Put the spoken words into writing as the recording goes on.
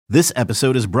This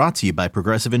episode is brought to you by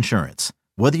Progressive Insurance.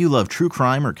 Whether you love true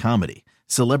crime or comedy,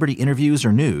 celebrity interviews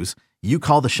or news, you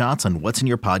call the shots on what's in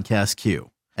your podcast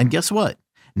queue. And guess what?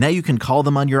 Now you can call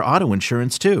them on your auto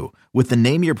insurance too with the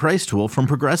Name Your Price tool from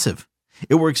Progressive.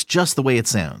 It works just the way it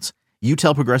sounds. You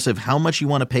tell Progressive how much you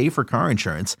want to pay for car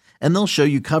insurance, and they'll show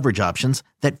you coverage options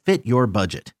that fit your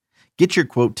budget. Get your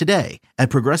quote today at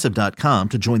Progressive.com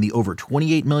to join the over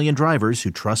 28 million drivers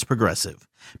who trust Progressive.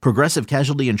 Progressive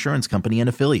Casualty Insurance Company and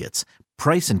Affiliates.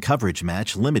 Price and coverage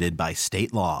match limited by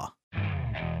state law.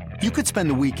 You could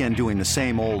spend the weekend doing the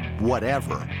same old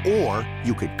whatever, or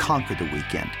you could conquer the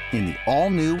weekend in the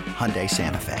all-new Hyundai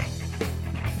Santa Fe.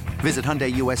 Visit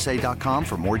HyundaiUSA.com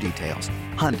for more details.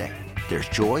 Hyundai, there's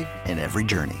joy in every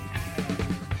journey.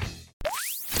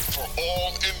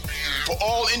 For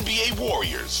all NBA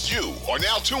Warriors, you are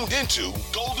now tuned into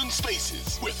Golden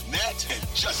Spaces with Nat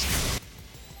and Justin.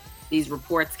 These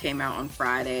reports came out on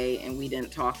Friday, and we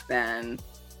didn't talk then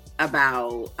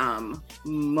about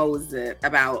Moses,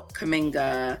 about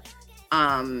Kuminga,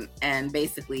 and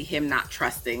basically him not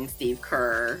trusting Steve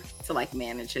Kerr to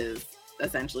manage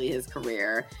essentially his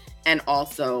career, and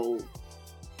also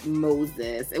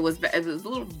Moses. It was a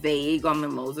little vague on the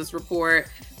Moses report,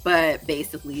 but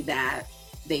basically that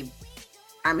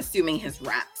I'm assuming his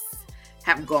reps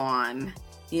have gone,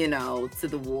 to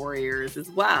the Warriors as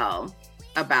well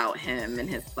about him and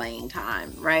his playing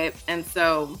time, right? And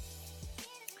so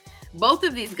both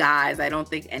of these guys, I don't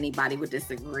think anybody would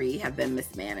disagree, have been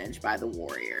mismanaged by the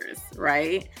Warriors,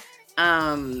 right?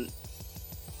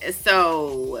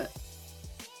 So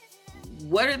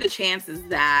what are the chances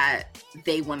that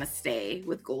they want to stay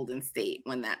with Golden State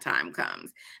when that time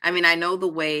comes? I mean, I know the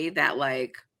way that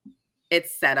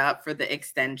it's set up for the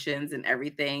extensions and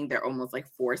everything, they're almost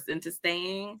forced into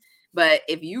staying. But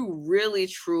if you really,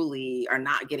 truly are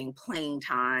not getting playing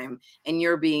time and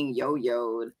you're being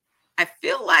yo-yoed, I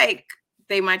feel like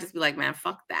they might just be like, man,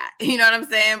 fuck that. You know what I'm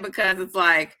saying? Because it's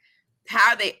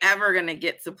how are they ever going to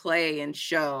get to play and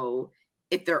show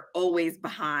if they're always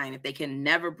behind, if they can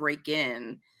never break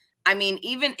in? I mean,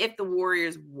 even if the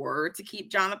Warriors were to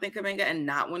keep Jonathan Kuminga and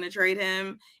not want to trade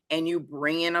him, and you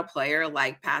bring in a player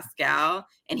like Pascal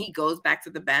and he goes back to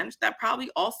the bench, that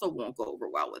probably also won't go over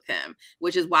well with him,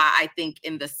 which is why I think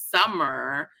in the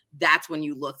summer, that's when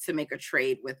you look to make a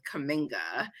trade with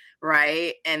Kuminga,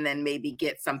 right? And then maybe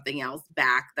get something else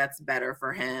back that's better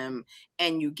for him,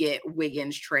 and you get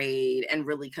Wiggins trade and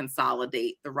really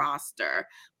consolidate the roster.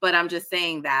 But I'm just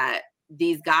saying that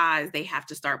these guys, they have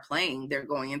to start playing. They're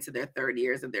going into their third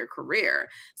years of their career.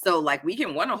 So we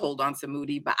can want to hold on to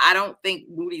Moody, but I don't think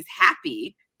Moody's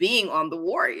happy being on the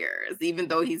Warriors, even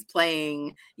though he's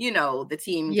playing, the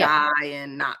team guy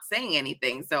and not saying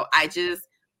anything. So I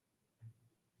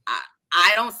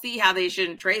don't see how they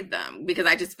shouldn't trade them, because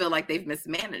I just feel like they've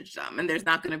mismanaged them, and there's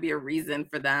not going to be a reason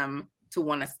for them to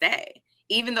want to stay,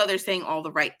 even though they're saying all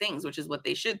the right things, which is what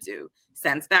they should do.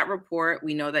 Since that report,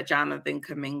 we know that Jonathan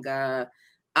Kuminga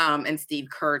and Steve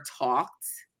Kerr talked,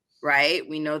 right?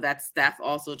 We know that Steph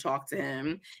also talked to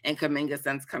him, and Kuminga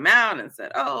since come out and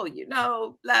said, oh,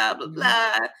 blah, blah,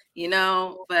 blah,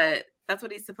 but that's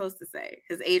what he's supposed to say.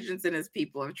 His agents and his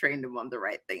people have trained him on the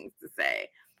right things to say.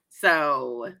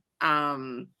 So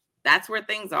that's where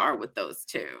things are with those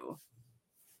two.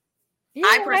 Yeah,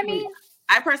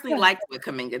 I personally liked what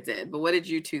Kuminga did, but what did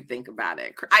you two think about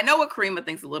it? I know what Karima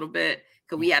thinks a little bit,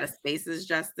 because we had a Spaces,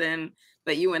 Justin,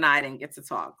 but you and I didn't get to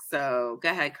talk. So go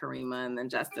ahead, Karima, and then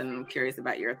Justin, I'm curious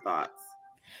about your thoughts.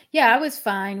 Yeah, I was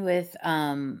fine with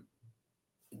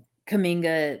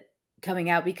Kuminga coming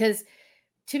out, because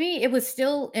to me, it was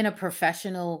still in a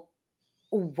professional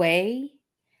way.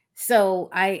 So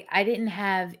I didn't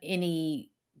have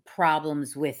any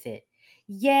problems with it.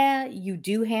 Yeah, you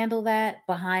do handle that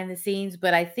behind the scenes,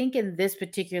 but I think in this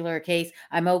particular case,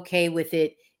 I'm okay with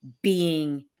it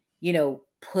being,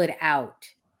 put out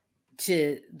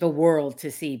to the world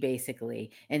to see,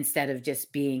 basically, instead of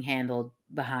just being handled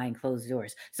behind closed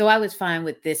doors. So I was fine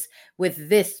with this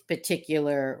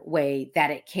particular way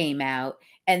that it came out,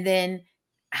 and then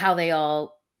how they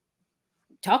all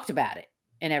talked about it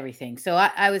and everything. So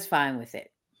I was fine with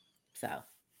it. So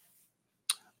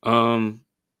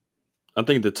I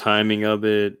think the timing of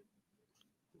it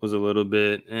was a little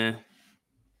bit,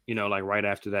 right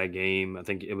after that game. I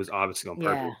think it was obviously on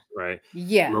purpose, right?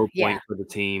 Yeah. Low point for the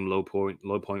team, low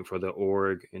point for the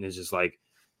org. And it's just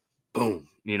boom,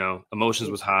 emotions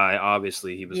was high.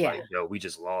 Obviously, he was yo, we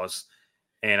just lost.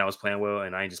 And I was playing well,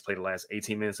 and I just played the last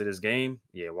 18 minutes of this game.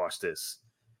 Yeah, watch this.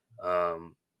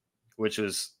 Which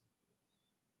was,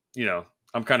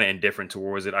 I'm kind of indifferent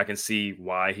towards it. I can see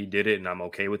why he did it, and I'm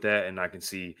okay with that. And I can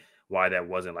see why that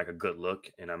wasn't like a good look,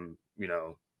 and I'm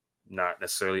not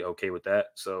necessarily okay with that.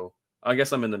 So I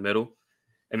guess I'm in the middle.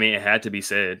 I mean, it had to be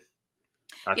said.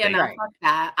 I Yeah, think. no, fuck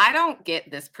that. I don't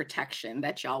get this protection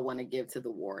that y'all want to give to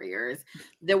the Warriors.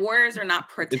 The Warriors are not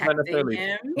It's not protecting necessarily.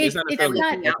 him. It's not It's necessarily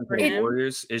not protecting for the him.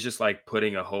 Warriors. It's just like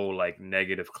putting a whole like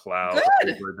negative cloud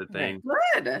Good. over the thing.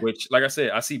 Good. Which, like I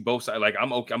said, I see both sides. Like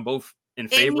I'm okay. I'm both in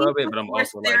It favor needs of it, to but I'm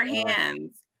force also their like,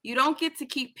 hands. You don't get to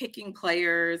keep picking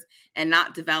players and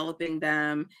not developing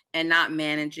them and not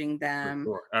managing for them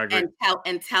sure. I agree.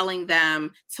 and telling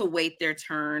them to wait their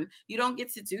turn. You don't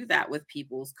get to do that with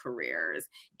people's careers.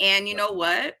 And you know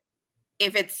what?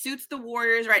 If it suits the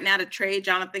Warriors right now to trade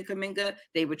Jonathan Kuminga,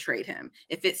 they would trade him.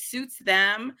 If it suits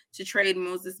them to trade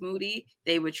Moses Moody,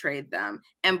 they would trade them.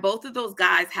 And both of those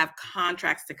guys have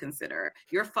contracts to consider.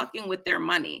 You're fucking with their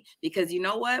money because you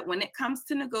know what? When it comes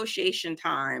to negotiation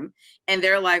time and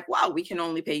they're like, wow, we can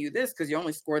only pay you this because you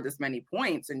only score this many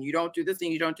points and you don't do this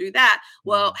and you don't do that.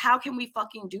 Well, how can we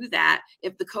fucking do that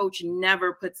if the coach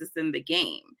never puts us in the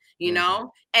game? You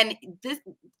know? And this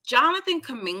Jonathan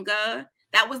Kuminga,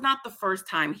 that was not the first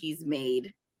time he's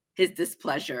made his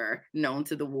displeasure known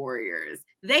to the Warriors.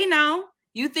 They know.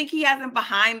 You think he hasn't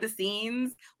behind the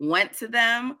scenes went to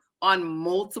them on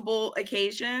multiple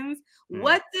occasions?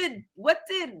 What did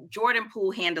Jordan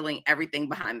Poole handling everything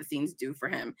behind the scenes do for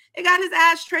him? It got his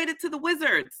ass traded to the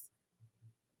Wizards.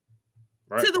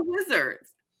 Right. To the Wizards.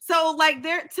 So, like,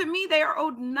 to me, they are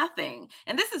owed nothing.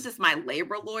 And this is just my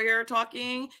labor lawyer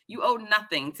talking. You owe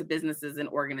nothing to businesses and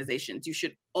organizations. You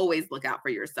should always look out for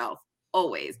yourself,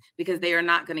 always, because they are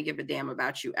not going to give a damn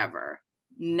about you ever.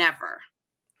 Never.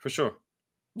 For sure.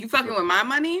 You fucking with my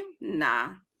money? Nah.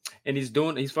 And he's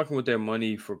fucking with their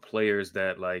money for players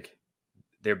that like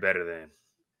they're better than.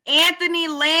 Anthony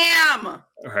Lamb. All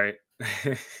right.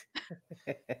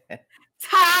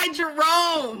 Ty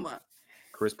Jerome.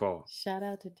 Chris Paul. Shout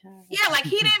out to Ty. Yeah, like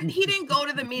he didn't go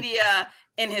to the media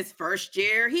in his first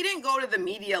year. He didn't go to the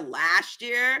media last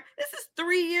year. This is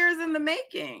 3 years in the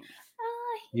making.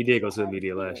 He did go to the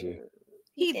media last year.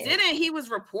 He didn't. He was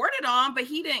reported on, but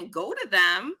he didn't go to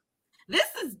them. This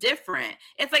is different.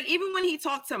 It's like even when he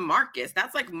talked to Marcus,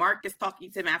 that's like Marcus talking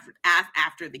to him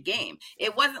after the game.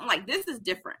 It wasn't like this is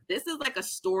different. This is like a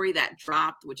story that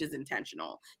dropped, which is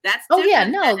intentional. That's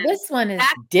this one is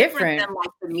different than like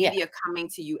the media coming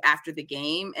to you after the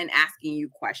game and asking you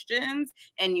questions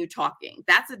and you talking.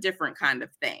 That's a different kind of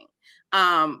thing.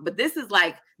 But this is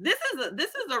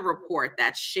a report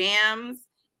that Shams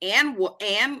and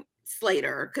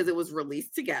Slater, because it was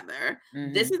released together.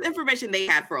 This is information they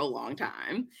had for a long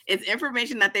time. It's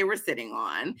information that they were sitting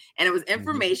on, and it was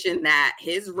information that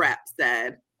his rep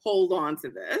said, hold on to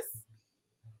this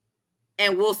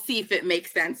and we'll see if it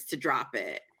makes sense to drop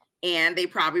it. And they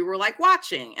probably were like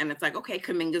watching, and it's like, okay,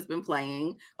 Kuminga's been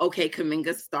playing, okay,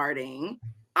 Kuminga's starting,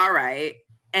 all right.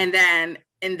 And then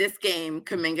in this game,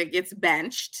 Kuminga gets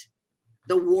benched.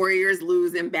 The Warriors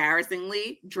lose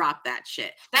embarrassingly, drop that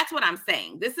shit. That's what I'm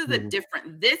saying. This is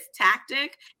this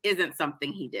tactic isn't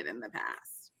something he did in the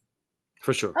past.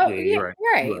 For sure. Oh, yeah, you're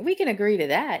right. We can agree to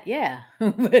that. Yeah.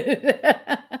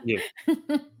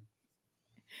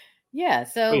 Yeah.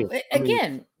 So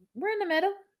again, we're in the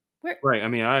middle. Right. I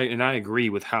mean, I agree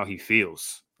with how he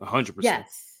feels 100%.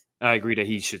 Yes. I agree that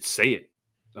he should say it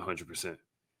 100%.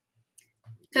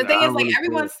 The thing is, like,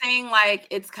 everyone's saying, like,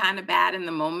 it's kind of bad in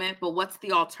the moment, but what's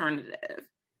the alternative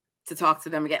to talk to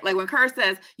them again? Like, when Kerr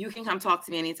says, you can come talk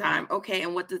to me anytime. Okay,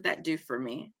 and what does that do for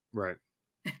me? Right.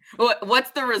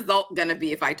 What's the result going to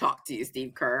be if I talk to you,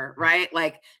 Steve Kerr, right?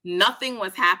 Like, nothing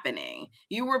was happening.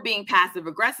 You were being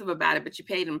passive-aggressive about it, but you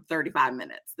paid him 35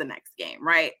 minutes the next game,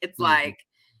 right? It's like,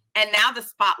 and now the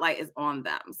spotlight is on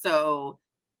them. So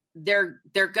they're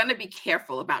going to be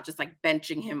careful about just like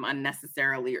benching him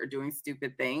unnecessarily or doing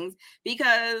stupid things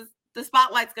because the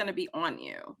spotlight's going to be on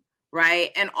you,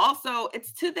 right? And also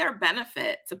it's to their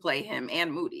benefit to play him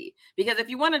and Moody, because if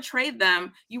you want to trade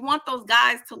them, you want those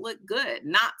guys to look good,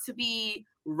 not to be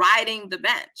riding the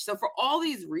bench. So for all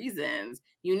these reasons,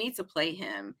 you need to play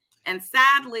him. And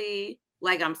sadly,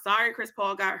 like, I'm sorry Chris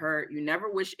Paul got hurt. You never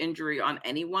wish injury on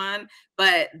anyone,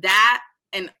 but that,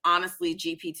 and honestly,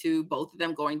 GP2, both of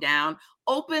them going down,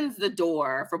 opens the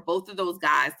door for both of those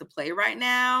guys to play right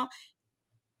now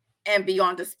and be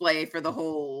on display for the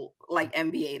whole like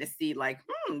NBA to see like,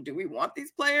 do we want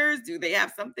these players? Do they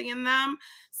have something in them?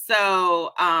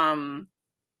 So, I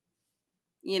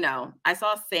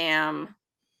saw Sam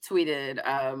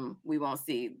tweeted, we won't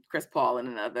see Chris Paul in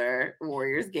another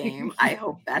Warriors game. I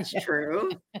hope that's true.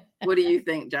 What do you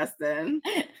think, Justin?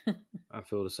 I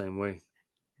feel the same way.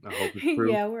 I hope it's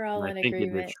true. Yeah, we're all And I in think it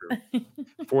is agreement.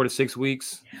 true. 4 to 6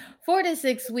 weeks. 4 to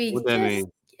 6 weeks. What that Just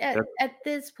mean? at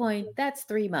this point, that's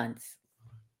 3 months.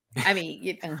 I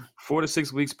mean, 4 to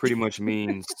 6 weeks pretty much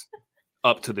means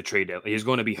up to the trade deadline. He's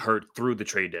going to be hurt through the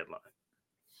trade deadline.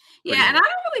 Yeah, and I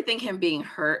don't really think him being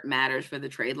hurt matters for the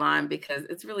trade line because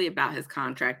it's really about his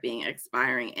contract being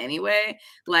expiring anyway.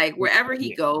 Like wherever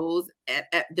he goes,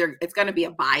 it's going to be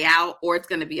a buyout or it's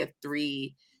going to be a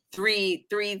three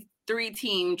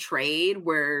team trade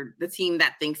where the team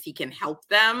that thinks he can help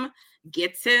them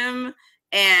gets him.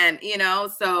 And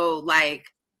so like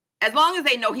as long as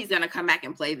they know he's going to come back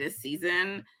and play this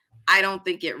season, I don't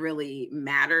think it really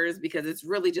matters because it's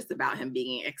really just about him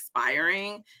being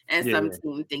expiring and some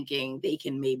team thinking they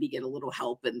can maybe get a little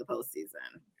help in the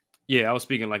postseason. Yeah, I was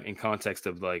speaking like in context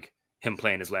of like him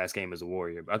playing his last game as a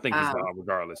Warrior. But I think he's gone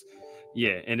regardless.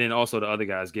 Yeah, and then also the other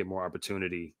guys get more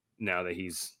opportunity now that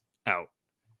he's out.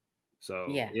 So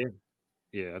yeah.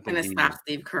 I think and stop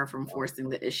Steve Kerr from forcing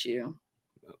the issue.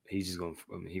 He's just gonna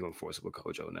force it with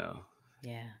Kojo now.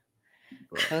 Yeah.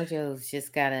 Kojo's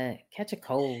just gotta catch a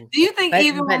cold. Do you think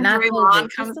even when Draymond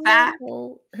comes back?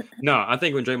 No, I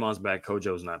think when Draymond's back,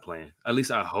 Kojo's not playing. At least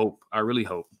I hope. I really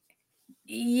hope.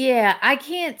 Yeah, I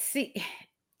can't see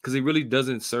because he really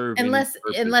doesn't serve unless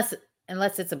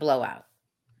it's a blowout.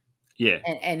 Yeah,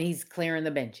 and he's clearing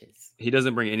the benches. He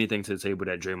doesn't bring anything to the table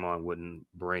that Draymond wouldn't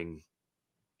bring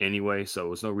anyway. So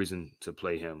there's no reason to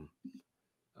play him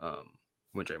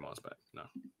when Draymond's back. No.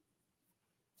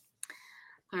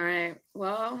 All right.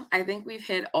 Well, I think we've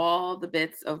hit all the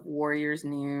bits of Warriors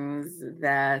news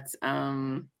that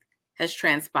has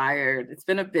transpired. It's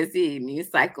been a busy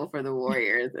news cycle for the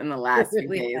Warriors in the last few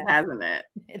days, hasn't it?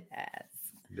 It has.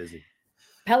 Busy.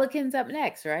 Pelicans up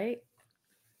next, right?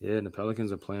 Yeah, and the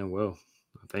Pelicans are playing well,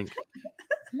 I think.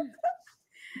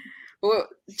 Well,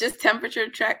 just temperature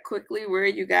check quickly. Where are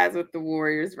you guys with the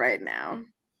Warriors right now?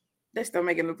 They're still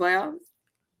making the playoffs?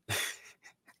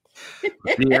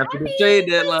 After the trade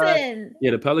deadline,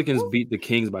 the Pelicans beat the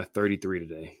Kings by 33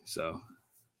 today. So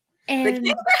the Kings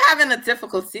are having a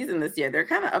difficult season this year. They're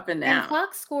kind of up and down. And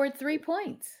Fox scored 3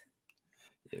 points.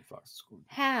 Yeah, Fox scored.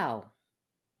 How?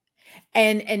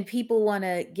 And people want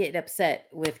to get upset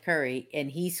with Curry, and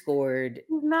he scored.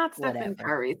 He's not Stephen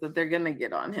Curry, so they're gonna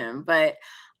get on him. But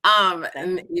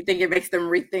you think it makes them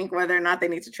rethink whether or not they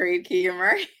need to trade Keegan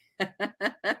Murray?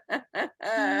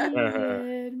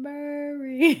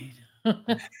 Murray.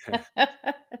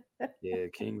 Yeah,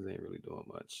 Kings ain't really doing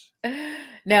much.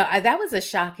 No, that was a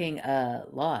shocking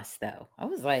loss, though. I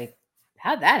was like,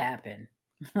 how'd that happen?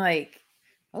 Like,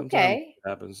 okay. Sometimes it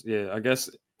happens. Yeah, I guess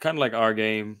kind of like our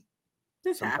game.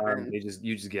 Sometimes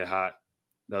you just get hot.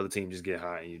 The other team just get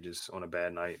hot, and you just on a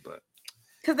bad night. But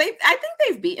because I think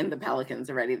they've beaten the Pelicans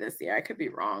already this year. I could be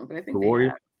wrong, but I think the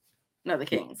Warriors. No, the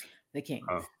Kings. The Kings.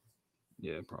 Oh,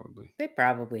 yeah, probably. They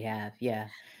probably have. Yeah.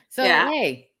 So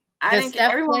hey,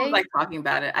 everyone was like talking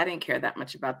about it. I didn't care that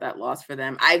much about that loss for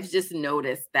them. I've just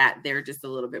noticed that they're just a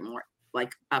little bit more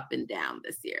like up and down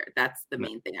this year. That's the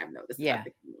main thing I've noticed. Yeah.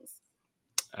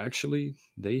 Actually,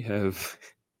 they have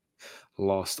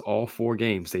lost all 4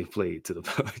 games they've played to the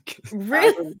Pelicans.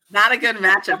 Really? Not a good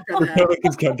matchup for them.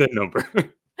 Pelicans got that number.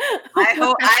 I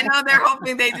know they're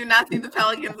hoping they do not see the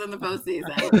Pelicans in the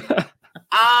postseason.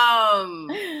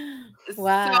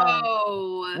 Wow.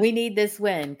 So we need this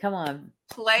win. Come on.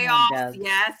 Playoffs,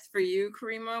 yes, for you,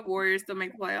 Karima. Warriors still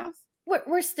make playoffs?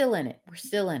 We're still in it. We're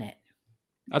still in it.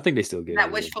 I think they still get it.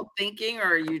 That wishful thinking,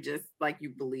 or are you just like you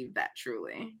believe that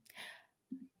truly?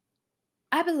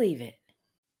 I believe it.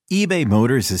 eBay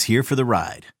Motors is here for the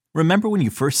ride. Remember when you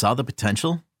first saw the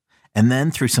potential? And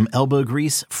then through some elbow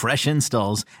grease, fresh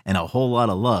installs, and a whole lot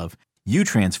of love, you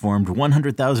transformed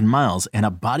 100,000 miles and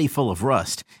a body full of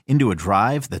rust into a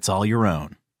drive that's all your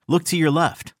own. Look to your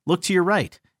left. Look to your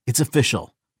right. It's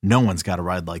official. No one's got a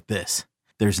ride like this.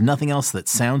 There's nothing else that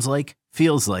sounds like,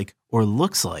 feels like, or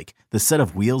looks like the set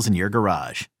of wheels in your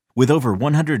garage. With over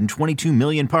 122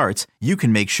 million parts, you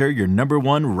can make sure your number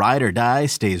one ride or die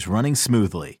stays running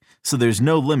smoothly. So there's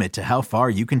no limit to how far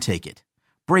you can take it.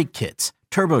 Brake kits,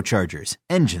 turbochargers,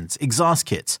 engines, exhaust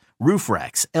kits, roof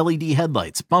racks, LED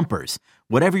headlights, bumpers,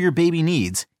 whatever your baby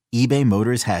needs, eBay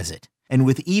Motors has it. And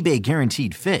with eBay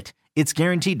Guaranteed Fit, it's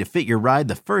guaranteed to fit your ride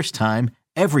the first time,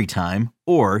 every time,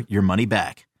 or your money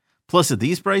back. Plus at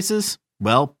these prices,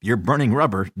 well, you're burning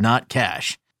rubber, not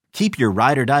cash. Keep your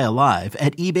ride or die alive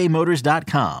at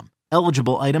ebaymotors.com.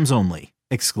 Eligible items only.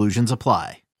 Exclusions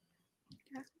apply.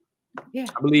 Yeah.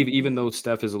 I believe even though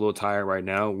Steph is a little tired right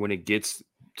now, when it gets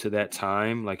to that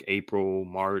time, like April,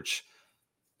 March,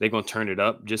 they're going to turn it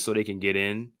up just so they can get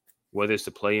in, whether it's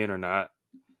to play in or not.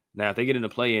 Now, if they get in the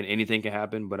play-in, anything can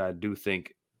happen, but I do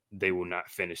think they will not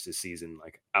finish this season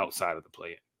like outside of the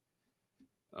play-in.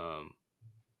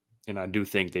 And I do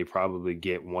think they probably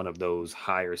get one of those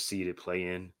higher seeded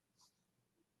play-in.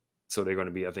 So they're going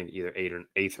to be, I think, either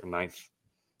eighth or ninth.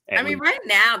 I mean, right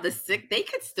now, they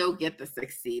could still get the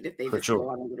 6th seed if they just go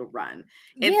on a little run.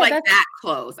 It's that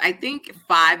close. I think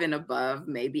 5 and above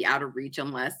may be out of reach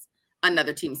unless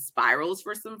another team spirals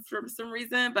for some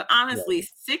reason. But honestly,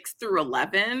 6 through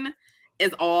 11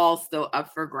 is all still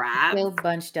up for grabs. Still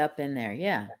bunched up in there,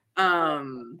 yeah.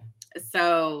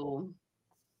 So,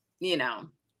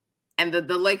 and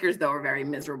the Lakers, though, are very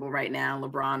miserable right now.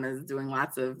 LeBron is doing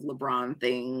lots of LeBron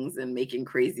things and making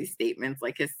crazy statements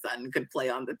like his son could play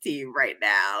on the team right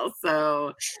now.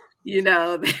 So,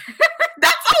 that's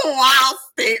a wild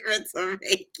statement to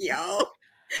make, yo.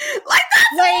 Like,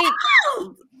 that's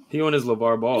wild. He on his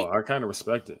LeVar Ball. I kind of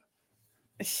respect it.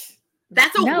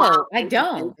 That's a wild. I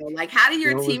don't. Like, how do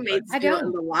your teammates feel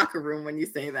in the locker room when you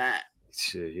say that?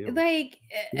 Shit, you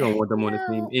don't want them on the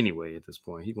team anyway at this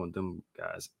point. He want them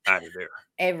guys out of there.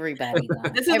 Everybody.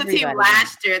 This is the team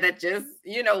last year that just,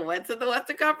 went to the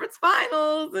Western Conference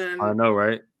Finals. And I know,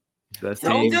 right? That's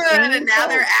so good. And now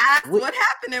they're asked what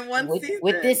happened in one season.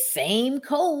 With this same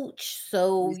coach.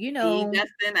 So,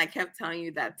 Justin, I kept telling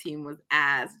you that team was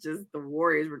ass. Just the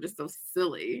Warriors were just so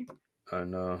silly. I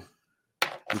know.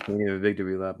 You can't even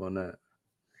victory lap on that.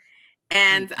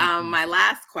 And my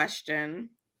last question.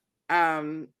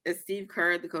 Is Steve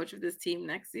Kerr the coach of this team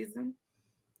next season?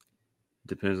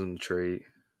 Depends on the trade.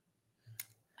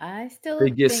 I still they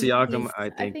get Siakam. I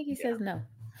think he says no.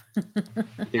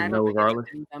 I know regardless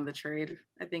on the trade.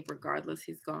 I think regardless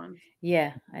he's gone.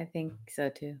 Yeah, I think so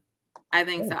too. I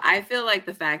think so. I feel like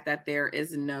the fact that there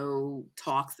is no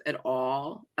talks at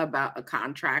all about a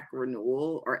contract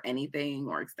renewal or anything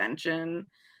or extension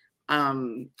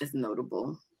is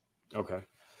notable. Okay.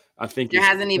 I think there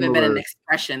hasn't even been an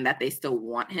expression that they still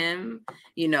want him,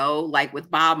 like with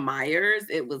Bob Myers,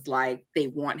 it was like they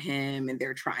want him and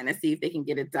they're trying to see if they can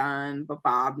get it done. But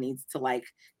Bob needs to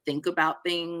think about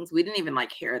things. We didn't even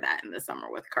hear that in the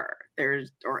summer with Kerr.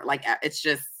 It's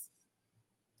just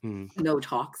no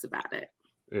talks about it.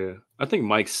 Yeah. I think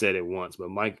Mike said it once, but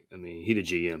Mike, I mean, he the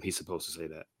GM. He's supposed to say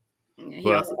that. Yeah,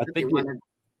 but I think he wanted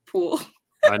Poole.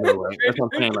 I know, right? That's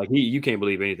what I'm saying. Like you can't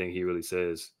believe anything he really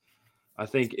says. I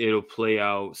think it'll play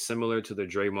out similar to the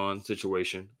Draymond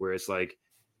situation where it's like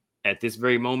at this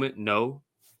very moment, no,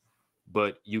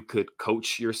 but you could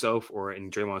coach yourself or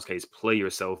in Draymond's case, play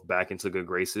yourself back into good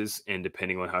graces. And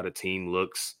depending on how the team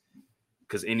looks,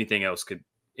 because anything could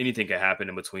happen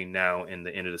in between now and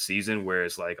the end of the season where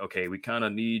it's like, okay, we kind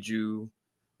of need you,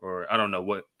 or I don't know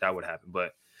what that would happen.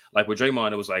 But like with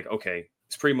Draymond, it was like, okay,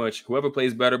 it's pretty much whoever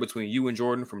plays better between you and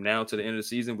Jordan from now to the end of the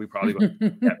season, we probably going to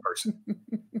that person.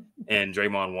 And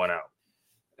Draymond won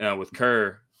out. With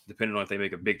Kerr, depending on if they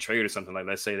make a big trade or something, like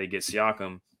let's say they get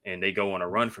Siakam and they go on a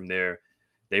run from there,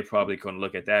 they probably can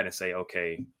look at that and say,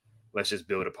 okay, let's just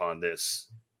build upon this.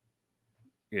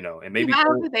 And maybe I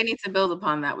don't think they need to build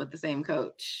upon that with the same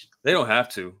coach. They don't have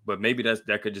to, but maybe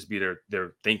that could just be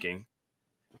their thinking.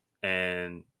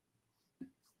 And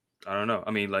I don't know.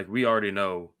 I mean, we already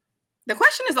know. The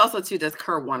question is also too, does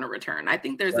Kerr want to return? I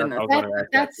think there's that's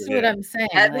what I'm saying.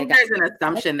 I think there's an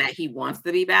assumption that he wants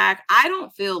to be back. I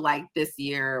don't feel like this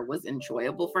year was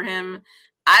enjoyable for him.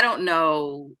 I don't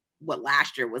know what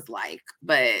last year was like,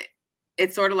 but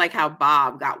it's sort of like how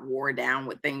Bob got wore down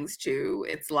with things too.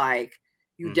 It's like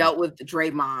you dealt with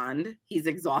Draymond. He's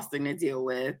exhausting to deal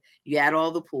with. You had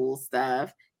all the Poole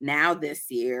stuff. Now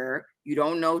this year, you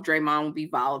don't know if Draymond will be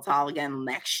volatile again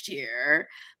next year.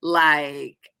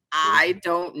 I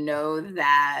don't know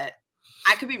that.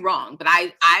 I could be wrong, but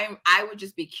I would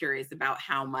just be curious about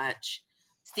how much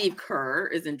Steve Kerr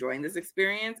is enjoying this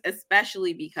experience,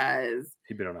 especially because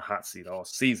he's been on a hot seat all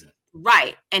season.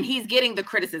 Right. And he's getting the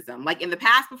criticism. Like in the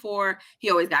past before, he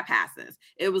always got passes.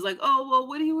 It was like, oh, well,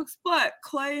 what do you expect?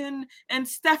 Clay and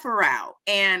Steph are out.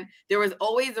 And there was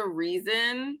always a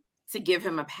reason to give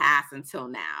him a pass until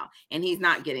now. And he's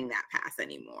not getting that pass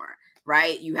anymore.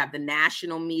 Right. You have the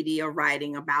national media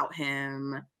writing about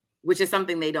him, which is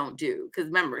something they don't do. Because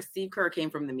remember, Steve Kerr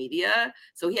came from the media.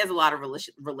 So he has a lot of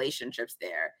relationships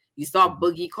there. You saw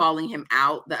Boogie calling him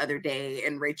out the other day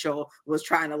and Rachel was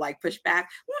trying to push back.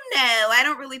 Well, no, I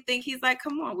don't really think. He's like,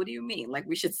 come on, what do you mean?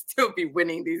 We should still be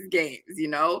winning these games,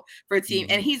 for a team.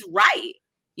 And he's right.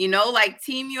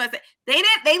 Team USA,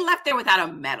 they left there without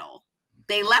a medal.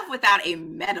 They left without a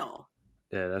medal.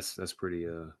 Yeah, that's pretty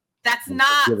that's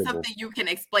not something you can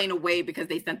explain away because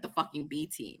they sent the fucking B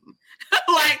team.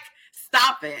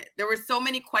 Stop it. There were so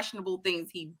many questionable things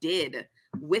he did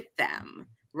with them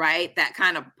right? That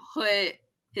kind of put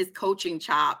his coaching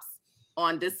chops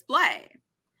on display.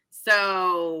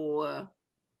 So,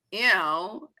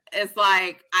 it's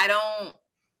like,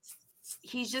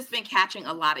 he's just been catching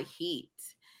a lot of heat.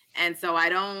 And so I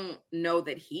don't know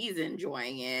that he's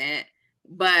enjoying it,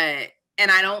 and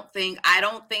I don't think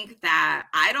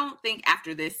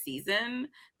after this season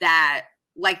that,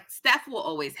 like, Steph will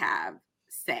always have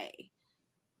say,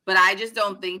 but I just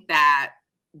don't think that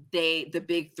the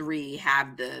big three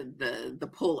have the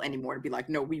pull anymore to be like,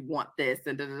 no, we want this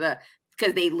and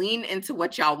because they leaned into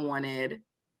what y'all wanted.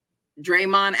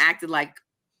 Draymond acted like,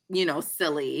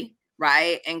 silly,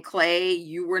 right? And Clay,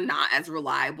 you were not as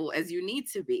reliable as you need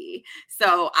to be.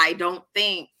 So I don't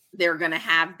think they're going to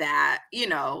have that,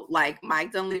 like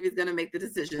Mike Dunleavy's going to make the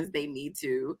decisions they need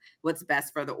to, what's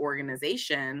best for the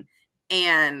organization.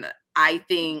 And I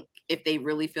think if they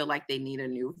really feel like they need a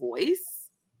new voice,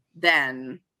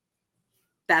 then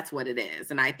that's what it is.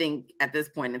 And I think at this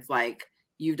point, it's like,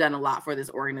 you've done a lot for this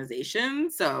organization,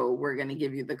 so we're going to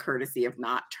give you the courtesy of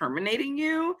not terminating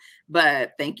you,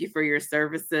 but thank you for your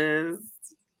services.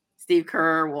 Steve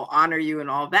Kerr will honor you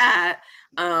and all that.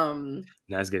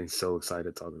 Nat's getting so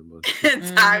excited talking about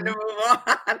it. Time to move on.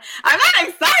 I'm not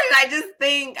excited. I just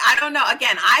think, I don't know.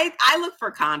 Again, I look for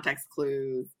context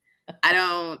clues. I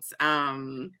don't,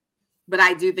 but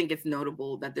I do think it's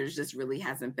notable that there's just really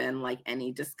hasn't been like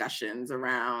any discussions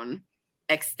around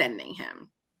extending him.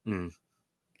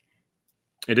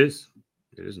 It is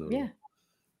notable. Yeah.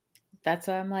 That's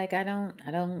why I'm like, I don't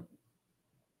know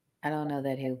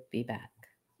that he'll be back.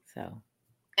 So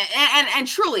and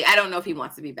truly, I don't know if he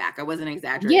wants to be back. I wasn't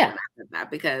exaggerating when I said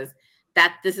that, because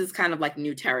this is kind of like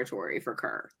new territory for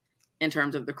Kerr in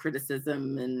terms of the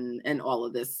criticism and all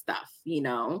of this stuff,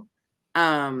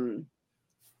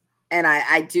 and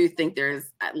I do think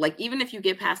there's, like, even if you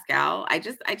get Pascal, I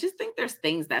just think there's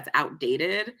things that's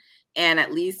outdated. And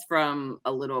at least from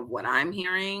a little of what I'm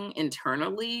hearing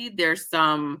internally, there's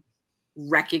some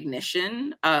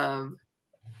recognition of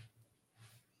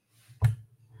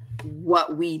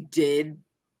what we did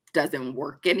doesn't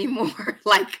work anymore.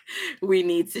 Like, we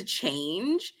need to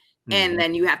change. And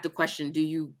then you have to question, do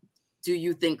you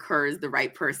think Kerr is the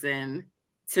right person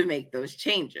to make those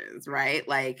changes, right?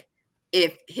 Like,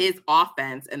 if his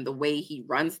offense and the way he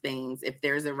runs things, if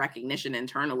there's a recognition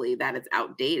internally that it's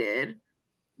outdated,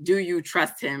 do you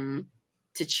trust him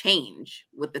to change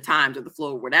with the times or the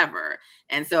flow or whatever?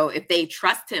 And so if they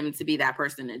trust him to be that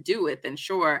person to do it, then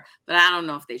sure. But I don't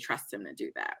know if they trust him to do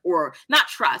that, or not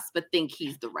trust, but think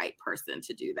he's the right person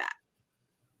to do that.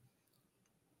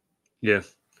 Yeah,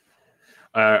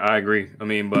 I agree. I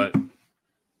mean, but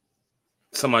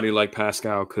somebody like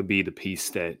Pascal could be the piece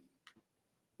that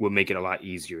would make it a lot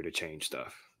easier to change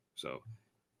stuff. So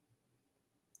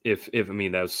if I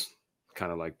mean, that's kind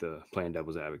of like the playing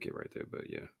devil's advocate right there, but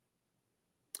yeah.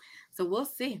 So we'll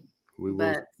see. We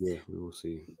will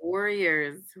see.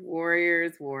 Warriors. All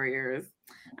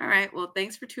right. Well,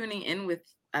 thanks for tuning in with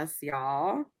us,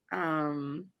 y'all.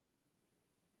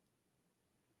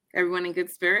 Everyone in good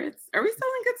spirits? Are we still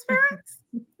in good spirits?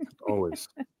 Always.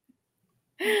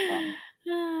 The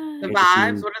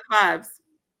vibes. What are the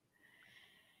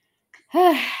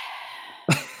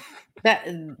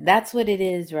vibes? That's what it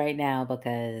is right now,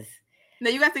 because no,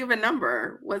 you have to give a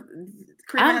number. What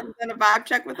Karima hasn't done a vibe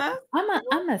check with us?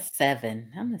 I'm a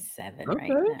 7. I'm a 7 right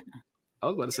now. I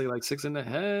was about to say like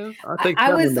 6.5.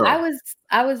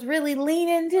 I was really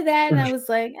leaning to that, and I was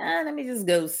like, let me just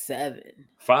go 7.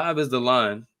 5 is the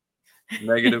line.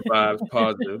 Negative vibes,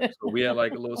 positive. So we had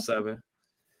like a little 7.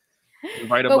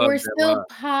 Right, but we're still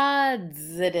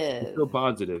positive. We're still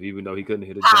positive, even though he couldn't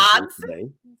hit a jump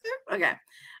today. Okay.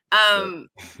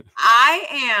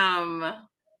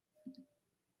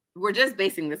 We're just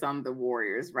basing this on the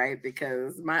Warriors, right?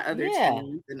 Because my other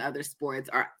teams and other sports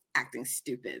are acting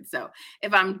stupid. So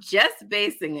if I'm just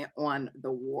basing it on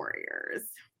the Warriors.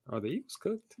 Oh, the Eagles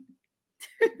cooked.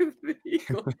 The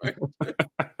Eagles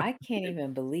I can't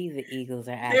even believe the Eagles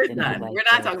are acting like we're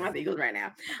not talking about the Eagles right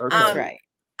now. Okay. That's right.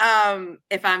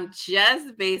 If I'm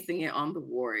just basing it on the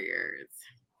Warriors,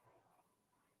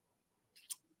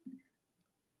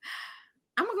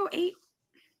 I'm gonna go 8.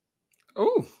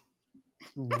 Oh,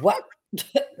 what?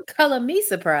 Color me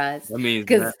surprised. That means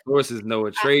that sources know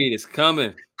a trade is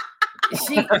coming.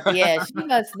 She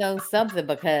must know something,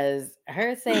 because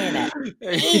her saying that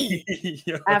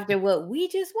after what we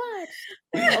just watched.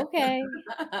 Okay.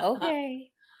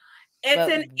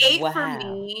 It's an 8 for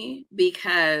me,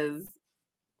 because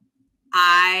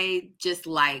I just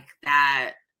like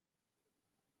that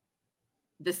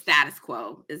the status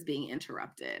quo is being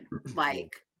interrupted.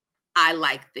 Like, I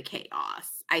like the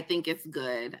chaos. I think it's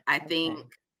good. I think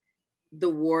the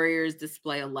Warriors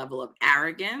display a level of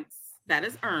arrogance that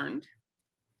is earned,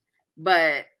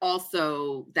 but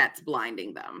also that's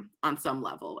blinding them on some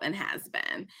level and has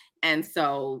been. And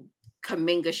so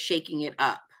Kuminga shaking it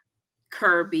up,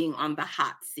 Kerr being on the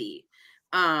hot seat,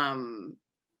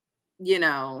 you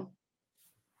know,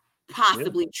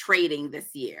 possibly trading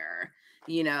this year,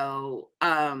 you know,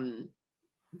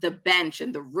 the bench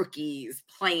and the rookies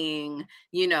playing,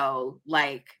 you know,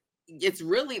 like it's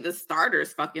really the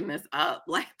starters fucking this up.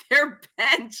 Like their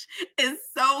bench is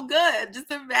so good. Just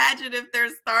imagine if their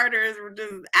starters were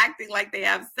just acting like they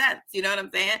have sense. You know what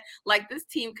I'm saying? Like this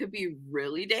team could be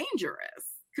really dangerous.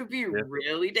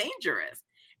 Really dangerous.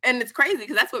 And it's crazy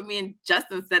because that's what me and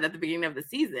Justin said at the beginning of the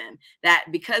season, that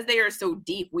because they are so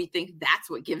deep, we think that's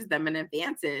what gives them an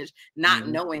advantage, not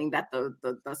knowing that the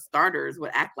starters would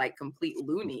act like complete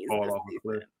loonies this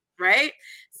season, right?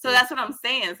 So that's what I'm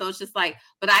saying. So it's just like,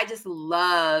 but I just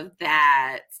love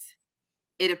that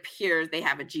it appears they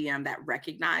have a GM that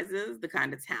recognizes the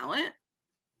kind of talent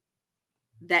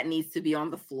that needs to be on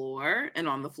the floor and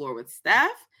on the floor with Steph.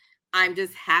 I'm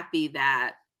just happy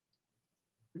that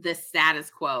the status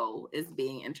quo is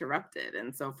being interrupted.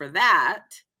 And so for that,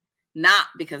 not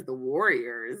because the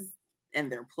Warriors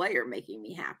and their player making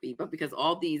me happy, but because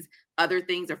all these other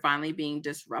things are finally being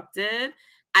disrupted,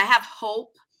 I have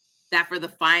hope that for the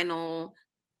final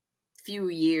few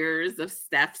years of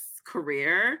Steph's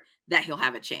career, that he'll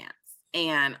have a chance.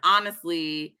 And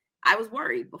honestly, I was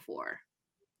worried before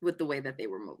with the way that they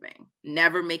were moving,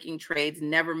 never making trades,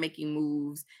 never making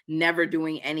moves, never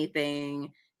doing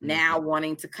anything. Now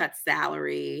wanting to cut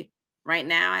salary. Right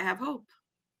now, I have hope.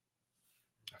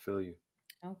 I feel you.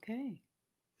 Okay.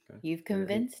 You've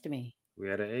convinced me. We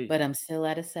had an 8. But I'm still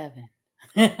at a 7.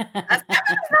 A 7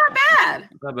 is not bad.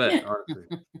 Not bad, honestly.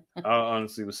 I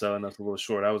honestly was selling us a little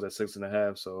short. I was at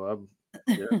 6.5, so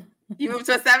You moved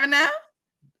to a 7 now?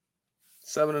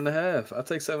 7.5. I'll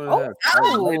take 7.5.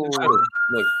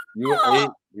 Look, you were 8,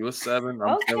 you were 7,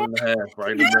 I'm 7.5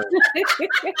 right in the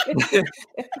middle.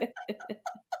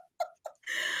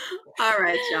 All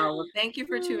right, y'all. Well, thank you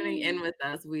for tuning in with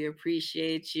us. We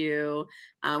appreciate you.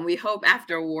 We hope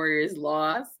after Warriors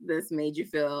loss, this made you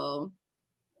feel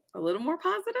a little more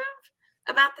positive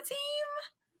about the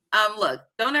team. Look,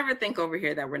 don't ever think over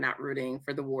here that we're not rooting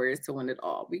for the Warriors to win it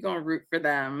all. We're going to root for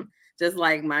them. Just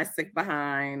like my sick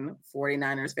behind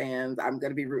 49ers fans, I'm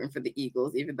going to be rooting for the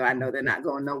Eagles, even though I know they're not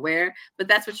going nowhere. But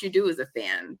that's what you do as a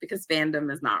fan, because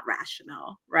fandom is not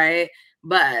rational, right?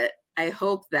 But I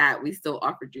hope that we still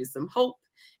offered you some hope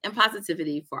and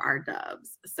positivity for our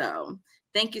Dubs. So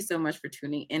thank you so much for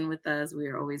tuning in with us. We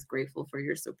are always grateful for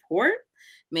your support.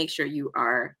 Make sure you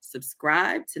are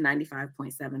subscribed to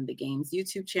 95.7 The Game's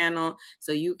YouTube channel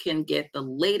so you can get the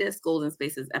latest Golden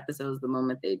Spaces episodes the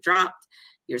moment they dropped.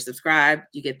 You're subscribed,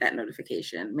 you get that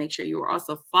notification. Make sure you are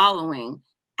also following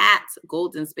at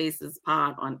Golden Spaces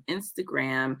Pod on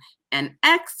Instagram and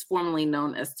X, formerly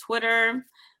known as Twitter,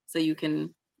 so you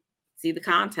can see the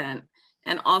content.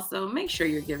 And also make sure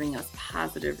you're giving us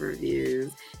positive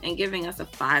reviews and giving us a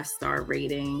 5-star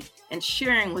rating and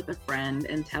sharing with a friend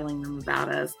and telling them about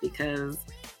us, because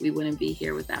we wouldn't be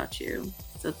here without you.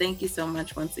 So thank you so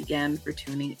much once again for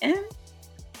tuning in.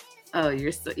 Oh,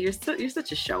 you're such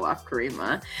a show off,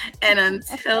 Karima. And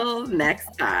until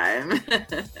next time,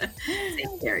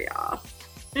 take care, y'all.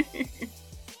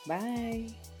 Bye.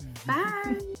 Bye.